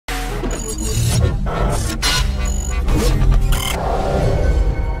Hey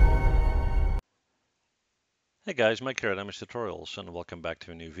guys, Mike here at Image Tutorials, and welcome back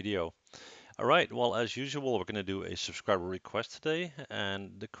to a new video. Alright, well, as usual, we're going to do a subscriber request today,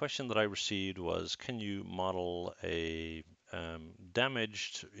 and the question that I received was, can you model a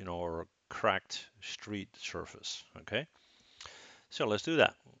damaged, or cracked street surface? Okay, so let's do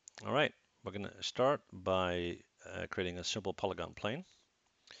that. Alright, we're going to start by creating a simple polygon plane,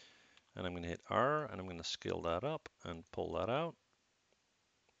 and I'm going to hit R, and I'm going to scale that up and pull that out,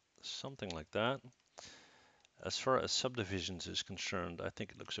 something like that. As far as subdivisions is concerned, I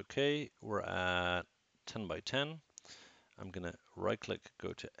think it looks okay. We're at 10 by 10. I'm going to right click,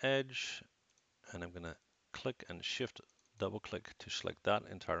 go to edge, and I'm going to click and shift double click to select that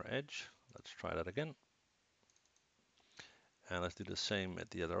entire edge. Let's try that again. And let's do the same at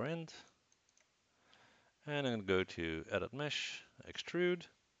the other end. And I'm going to go to edit mesh, extrude,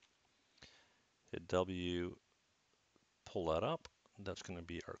 hit W, pull that up. That's going to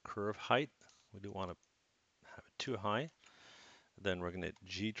be our curve height. We don't want to have it too high. Then we're going to hit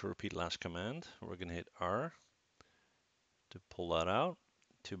G to repeat last command. We're going to hit R to pull that out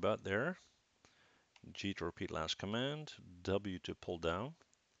to about there. G to repeat last command. W to pull down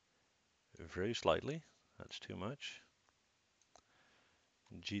very slightly. That's too much.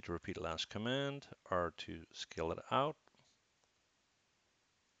 G to repeat last command. R to scale it out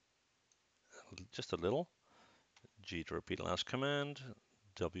just a little. G to repeat last command.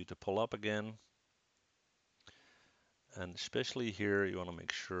 W to pull up again. And especially here, you want to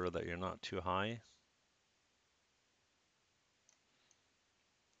make sure that you're not too high.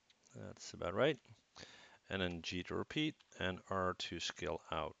 That's about right. And then G to repeat and R to scale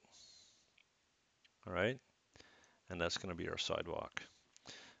out. All right. And that's going to be our sidewalk.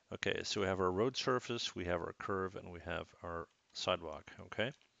 Okay, so we have our road surface, we have our curve, and we have our sidewalk.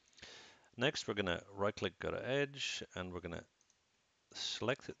 Okay. Next, we're going to right click, go to edge, and we're going to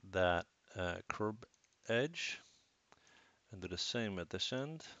select that curb edge and do the same at this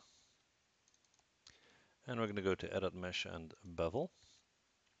end. And we're going to go to edit mesh and bevel,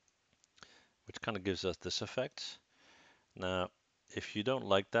 which kind of gives us this effect. Now, if you don't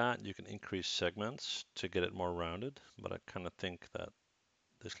like that, you can increase segments to get it more rounded, but I kind of think that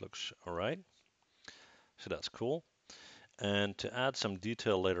this looks all right. So that's cool. And to add some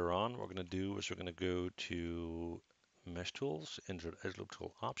detail later on, what we're going to do is we're going to go to Mesh Tools, insert Edge Loop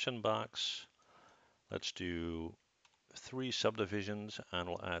Tool option box. Let's do 3 subdivisions, and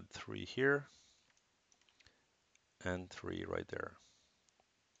we'll add 3 here and 3 right there.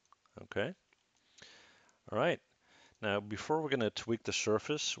 Okay. All right. Now, before we're going to tweak the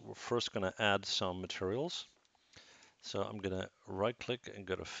surface, we're first going to add some materials. So I'm going to right click and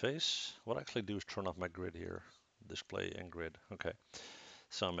go to face. What I actually do is turn off my grid here, display and grid. Okay.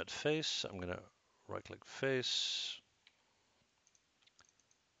 So I'm at face. I'm going to right click face,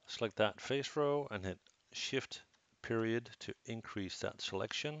 select that face row and hit shift period to increase that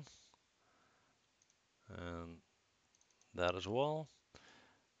selection. And that as well.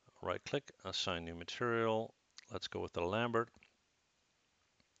 Right click, assign new material. Let's go with the Lambert.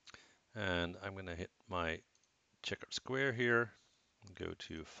 And I'm going to hit my checkered square here, go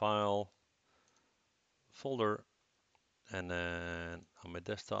to File, Folder, and then on my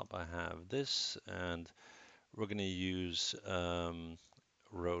desktop I have this, and we're going to use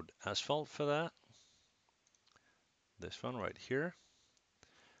road asphalt for that. This one right here.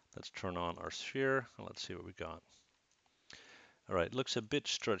 Let's turn on our sphere and let's see what we got. All right, it looks a bit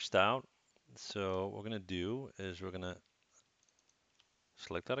stretched out. So what we're going to do is we're going to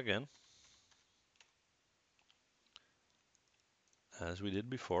select that again, as we did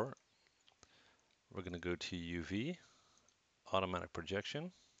before. We're going to go to UV, automatic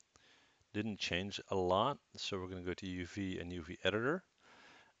projection. Didn't change a lot, so we're going to go to UV and UV editor.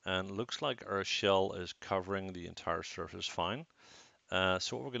 And looks like our shell is covering the entire surface fine.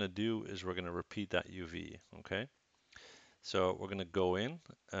 So what we're going to do is we're going to repeat that UV, okay? So we're going to go in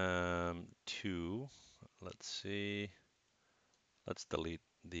to, let's see, let's delete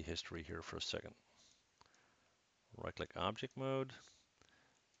the history here for a second. Right click object mode,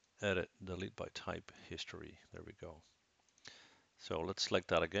 edit, delete by type, history. There we go. So let's select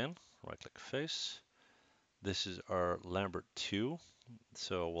that again, right click face. This is our Lambert 2.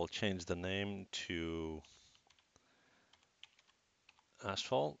 So we'll change the name to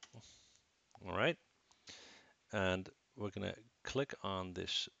asphalt. All right. And we're going to click on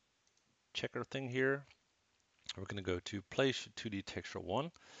this checker thing here. We're going to go to place 2D texture 1.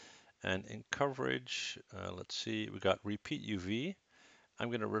 And in coverage, let's see, we got repeat UV. I'm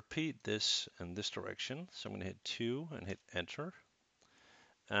going to repeat this in this direction. So I'm going to hit 2 and hit enter.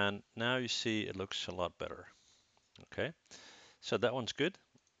 And now you see it looks a lot better. Okay, so that one's good.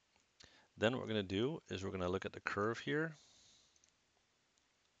 Then what we're going to do is we're going to look at the curve here.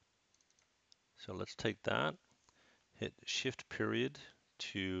 So let's take that, hit shift period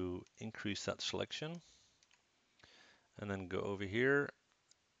to increase that selection, and then go over here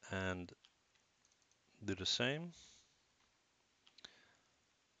and do the same.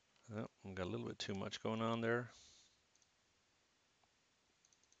 Oh, we've got a little bit too much going on there.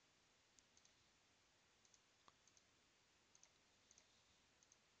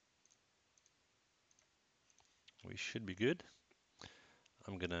 We should be good.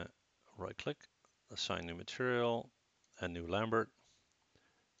 I'm going to right click, assign new material, add new Lambert,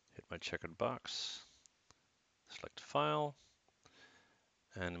 hit my checkered box, select file,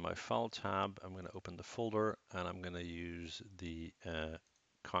 and in my file tab, I'm going to open the folder and I'm going to use the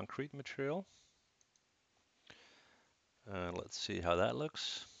concrete material. Let's see how that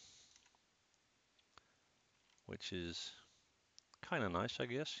looks, which is kind of nice, I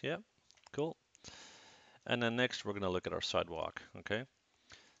guess. Yeah, cool. And then next, we're going to look at our sidewalk. Okay,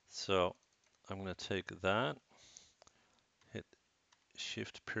 so I'm going to take that, hit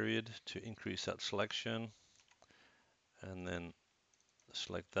shift period to increase that selection, and then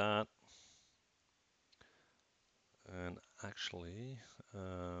select that. And actually,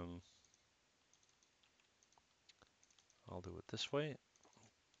 I'll do it this way.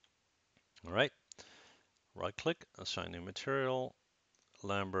 All right, right click, assign new material,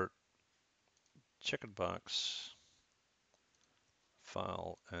 Lambert, checkered box,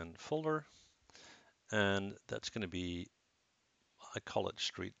 file and folder. And that's going to be, I call it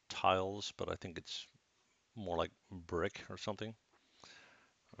street tiles, but I think it's more like brick or something.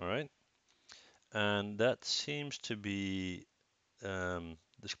 All right. And that seems to be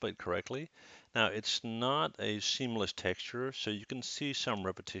displayed correctly. Now, it's not a seamless texture, so you can see some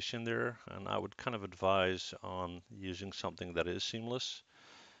repetition there, and I would kind of advise on using something that is seamless,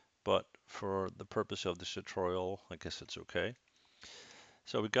 but for the purpose of this tutorial, I guess it's okay.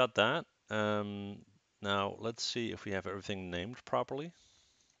 So we got that. Now, let's see if we have everything named properly.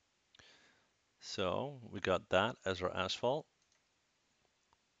 So we got that as our asphalt.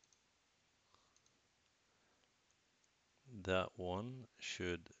 That one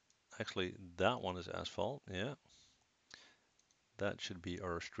should, actually, that one is asphalt, yeah. That should be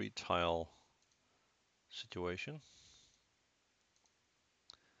our street tile situation.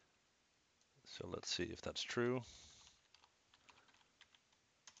 So let's see if that's true.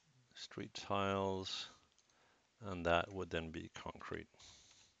 Street tiles, and that would then be concrete.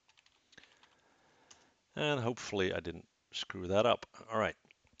 And hopefully I didn't screw that up. All right,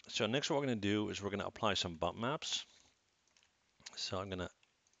 so next what we're going to do is we're going to apply some bump maps. So I'm going to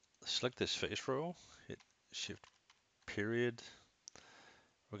select this face row, hit shift period.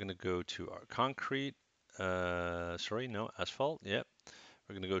 We're going to go to our concrete, asphalt, yep.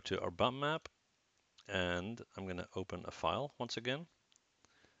 We're going to go to our bump map, and I'm going to open a file once again.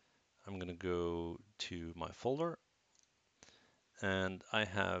 I'm going to go to my folder, and I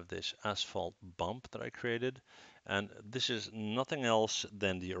have this asphalt bump that I created, and this is nothing else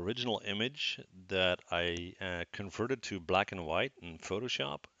than the original image that I converted to black and white in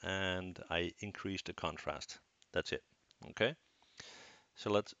Photoshop, and I increased the contrast. That's it. Okay, so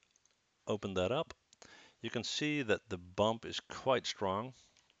let's open that up. You can see that the bump is quite strong,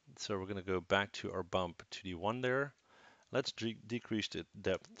 so we're going to go back to our bump 2D1 there. Let's decrease the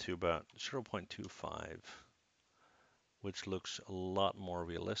depth to about 0.25, which looks a lot more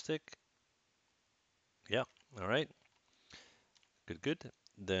realistic. Yeah, all right. Good, good.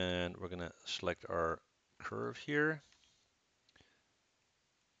 Then we're going to select our curve here.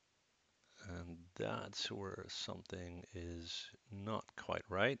 And that's where something is not quite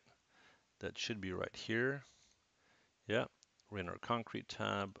right. That should be right here. Yeah, we're in our concrete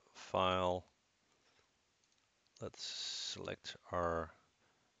tab, file. Let's select our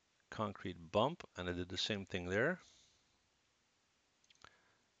concrete bump, and I did the same thing there.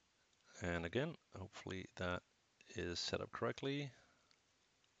 And again, hopefully that is set up correctly.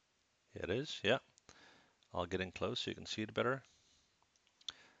 Yeah, it is, yeah. I'll get in close so you can see it better.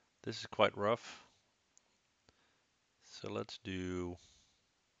 This is quite rough. So let's do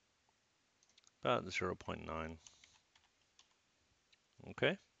about 0.9.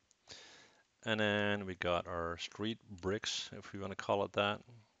 Okay. And then we got our street bricks, if we want to call it that.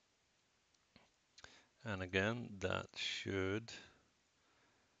 And again, that should,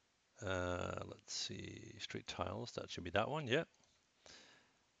 let's see, street tiles, that should be that one, yeah.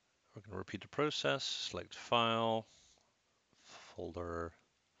 We're going to repeat the process, select file, folder,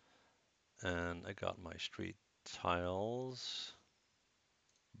 and I got my street tiles.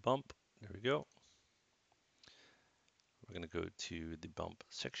 bump. There we go. We're going to go to the bump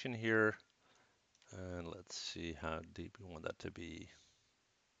section here, and let's see how deep we want that to be.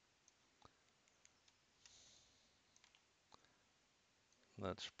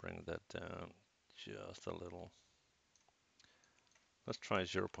 Let's bring that down just a little. Let's try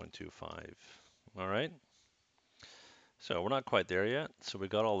 0.25. All right. So we're not quite there yet. So we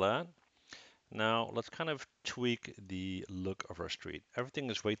got all that. Now let's kind of tweak the look of our street. Everything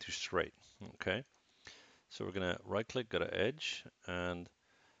is way too straight. Okay. So we're going to right click, go to edge, and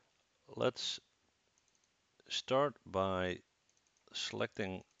let's start by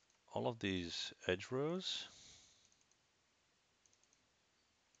selecting all of these edge rows.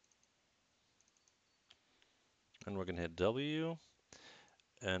 And we're going to hit W,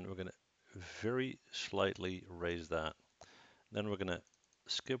 and we're going to very slightly raise that. Then we're going to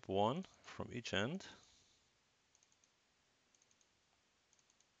skip one from each end.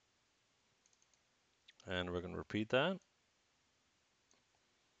 And we're going to repeat that.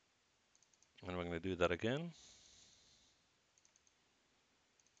 And we're going to do that again.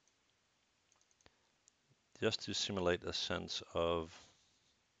 Just to simulate a sense of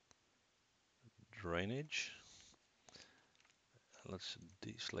drainage. Let's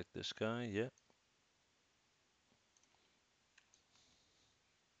deselect this guy, yeah.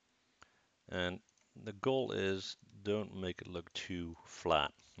 And the goal is don't make it look too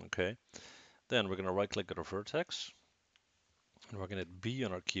flat, okay? Then we're going to right click at our vertex, and we're going to hit B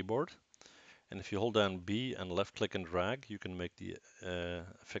on our keyboard. And if you hold down B and left click and drag, you can make the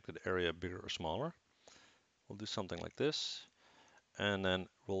affected area bigger or smaller. We'll do something like this. And then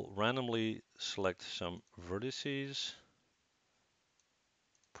we'll randomly select some vertices,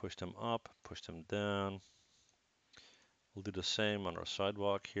 push them up, push them down. We'll do the same on our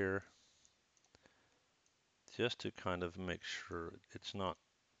sidewalk here, just to kind of make sure it's not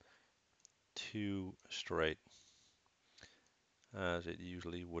too straight, as it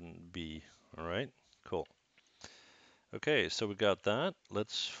usually wouldn't be. All right, cool. Okay, so we got that.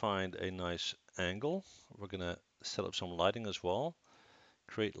 Let's find a nice angle. We're gonna set up some lighting as well.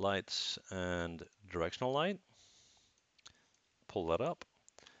 Create lights and directional light. Pull that up.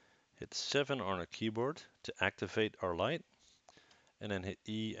 Hit 7 on our keyboard to activate our light, and then hit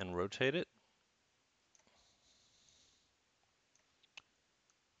E and rotate it.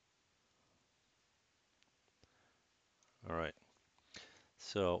 All right.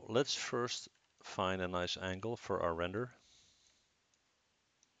 So let's first find a nice angle for our render.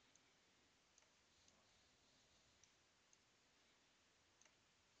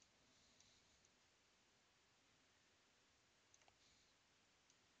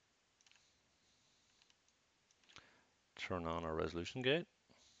 Turn on our resolution gate.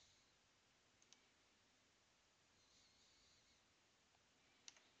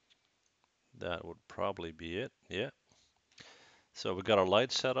 That would probably be it. Yeah. So we got our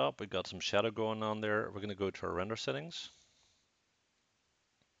light set up. We got some shadow going on there. We're going to go to our render settings.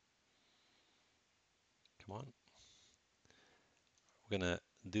 Come on. We're going to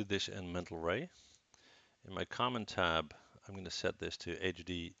do this in mental ray. In my common tab, I'm going to set this to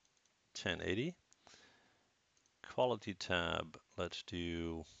HD 1080. Quality tab, let's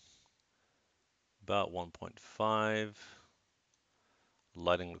do about 1.5.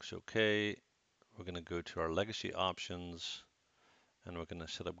 Lighting looks okay. We're going to go to our legacy options, and we're going to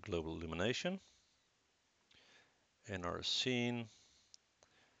set up global illumination. In our scene,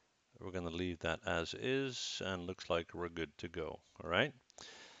 we're going to leave that as is, and looks like we're good to go. All right.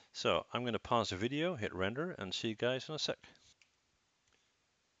 So I'm going to pause the video, hit render, and see you guys in a sec.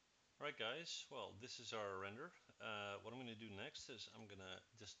 All right, guys. Well, this is our render. What I'm going to do next is I'm going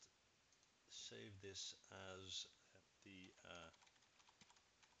to just save this as the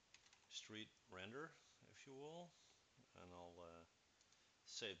street render, if you will, and I'll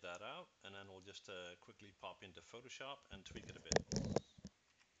save that out, and then we'll just quickly pop into Photoshop and tweak it a bit.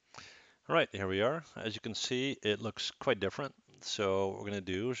 All right, here we are. As you can see, it looks quite different. So what we're going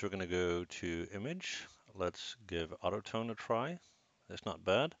to do is we're going to go to Image. Let's give Auto Tone a try. That's not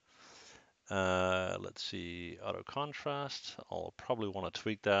bad. Let's see, Auto Contrast. I'll probably want to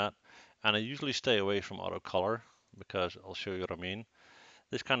tweak that. And I usually stay away from Auto Color because I'll show you what I mean.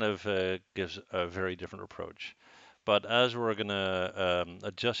 This kind of gives a very different approach. But as we're going to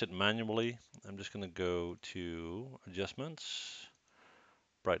adjust it manually, I'm just going to go to Adjustments,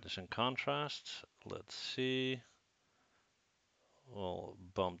 Brightness and Contrast. Let's see. We'll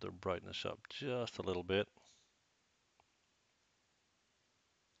bump the brightness up just a little bit.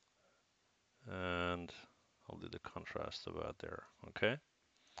 And I'll do the contrast about there. Okay.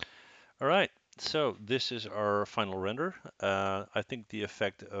 All right. so this is our final render. I think the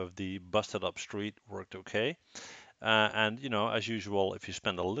effect of the busted up street worked okay. And you know, as usual, if you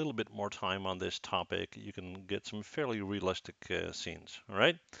spend a little bit more time on this topic, you can get some fairly realistic scenes. All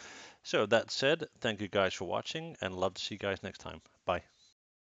right. So that said, thank you guys for watching and love to see you guys next time. Bye.